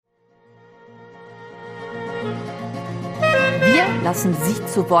lassen Sie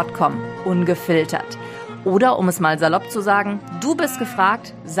zu Wort kommen, ungefiltert. Oder, um es mal salopp zu sagen, du bist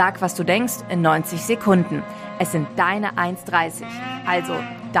gefragt, sag, was du denkst in 90 Sekunden. Es sind deine 1,30, also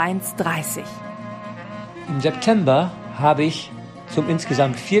deins 30. Im September habe ich zum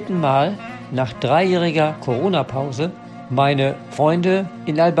insgesamt 4. Mal nach 3-jähriger Corona-Pause meine Freunde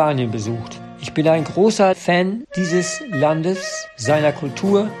in Albanien besucht. Ich bin ein großer Fan dieses Landes, seiner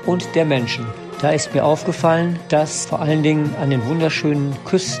Kultur und der Menschen. Da ist mir aufgefallen, dass vor allen Dingen an den wunderschönen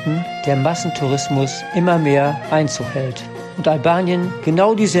Küsten der Massentourismus immer mehr Einzug hält. Und Albanien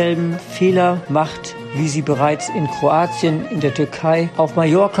genau dieselben Fehler macht, wie sie bereits in Kroatien, in der Türkei, auf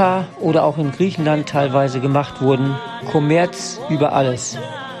Mallorca oder auch in Griechenland teilweise gemacht wurden. Kommerz über alles.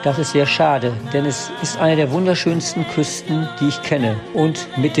 Das ist sehr schade, denn es ist eine der wunderschönsten Küsten, die ich kenne. Und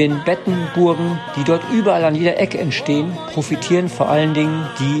mit den Bettenburgen, die dort überall an jeder Ecke entstehen, profitieren vor allen Dingen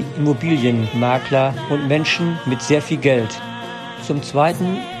die Immobilienmakler und Menschen mit sehr viel Geld. Zum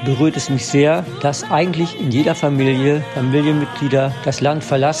Zweiten berührt es mich sehr, dass eigentlich in jeder Familienmitglieder das Land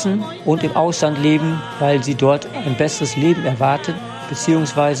verlassen und im Ausland leben, weil sie dort ein besseres Leben erwarten,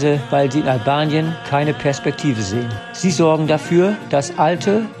 beziehungsweise weil sie in Albanien keine Perspektive sehen. Sie sorgen dafür, dass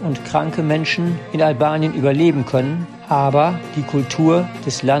alte und kranke Menschen in Albanien überleben können, aber die Kultur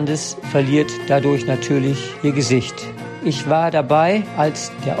des Landes verliert dadurch natürlich ihr Gesicht. Ich war dabei,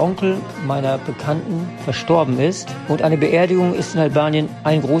 als der Onkel meiner Bekannten verstorben ist, und eine Beerdigung ist in Albanien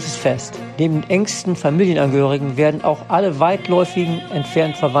ein großes Fest. Neben den engsten Familienangehörigen werden auch alle weitläufigen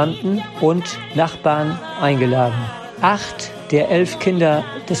entfernten Verwandten und Nachbarn eingeladen. 8 der 11 Kinder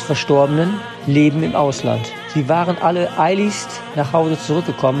des Verstorbenen leben im Ausland. Sie waren alle eiligst nach Hause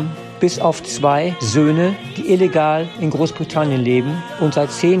zurückgekommen, bis auf 2 Söhne, die illegal in Großbritannien leben und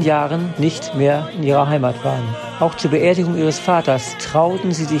seit 10 Jahren nicht mehr in ihrer Heimat waren. Auch zur Beerdigung ihres Vaters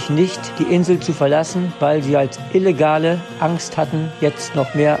trauten sie sich nicht, die Insel zu verlassen, weil sie als Illegale Angst hatten, jetzt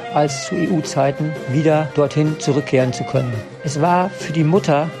noch mehr als zu EU-Zeiten wieder dorthin zurückkehren zu können. Es war für die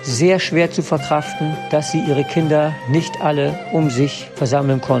Mutter sehr schwer zu verkraften, dass sie ihre Kinder nicht alle um sich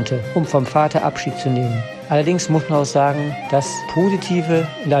versammeln konnte, um vom Vater Abschied zu nehmen. Allerdings muss man auch sagen, das Positive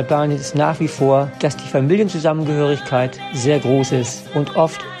in Albanien ist nach wie vor, dass die Familienzusammengehörigkeit sehr groß ist und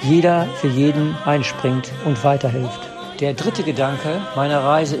oft jeder für jeden einspringt und weiterhilft. Der dritte Gedanke meiner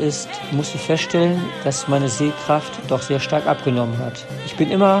Reise ist, musste feststellen, dass meine Sehkraft doch sehr stark abgenommen hat. Ich bin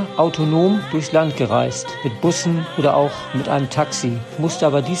immer autonom durchs Land gereist, mit Bussen oder auch mit einem Taxi, musste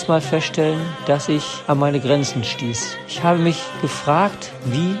aber diesmal feststellen, dass ich an meine Grenzen stieß. Ich habe mich gefragt,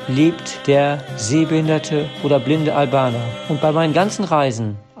 wie lebt der sehbehinderte oder blinde Albaner? Und bei meinen ganzen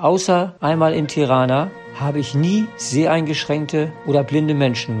Reisen, außer einmal in Tirana, habe ich nie seheingeschränkte oder blinde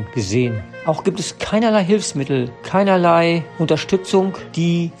Menschen gesehen. Auch gibt es keinerlei Hilfsmittel, keinerlei Unterstützung,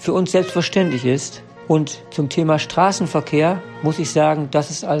 die für uns selbstverständlich ist. Und zum Thema Straßenverkehr muss ich sagen, dass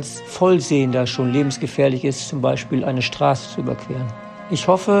es als Vollsehender schon lebensgefährlich ist, zum Beispiel eine Straße zu überqueren. Ich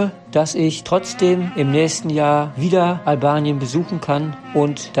hoffe, dass ich trotzdem im nächsten Jahr wieder Albanien besuchen kann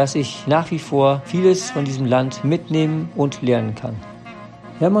und dass ich nach wie vor vieles von diesem Land mitnehmen und lernen kann.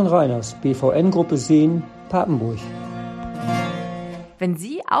 Hermann Reiners, BVN-Gruppe Sehen, Papenburg. Wenn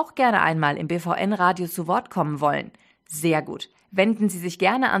Sie auch gerne einmal im BVN-Radio zu Wort kommen wollen, sehr gut. Wenden Sie sich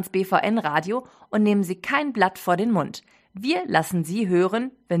gerne ans BVN-Radio und nehmen Sie kein Blatt vor den Mund. Wir lassen Sie hören,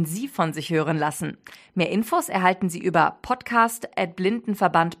 wenn Sie von sich hören lassen. Mehr Infos erhalten Sie über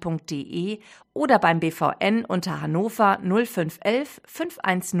podcast@blindenverband.de oder beim BVN unter Hannover 0511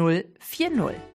 510 40.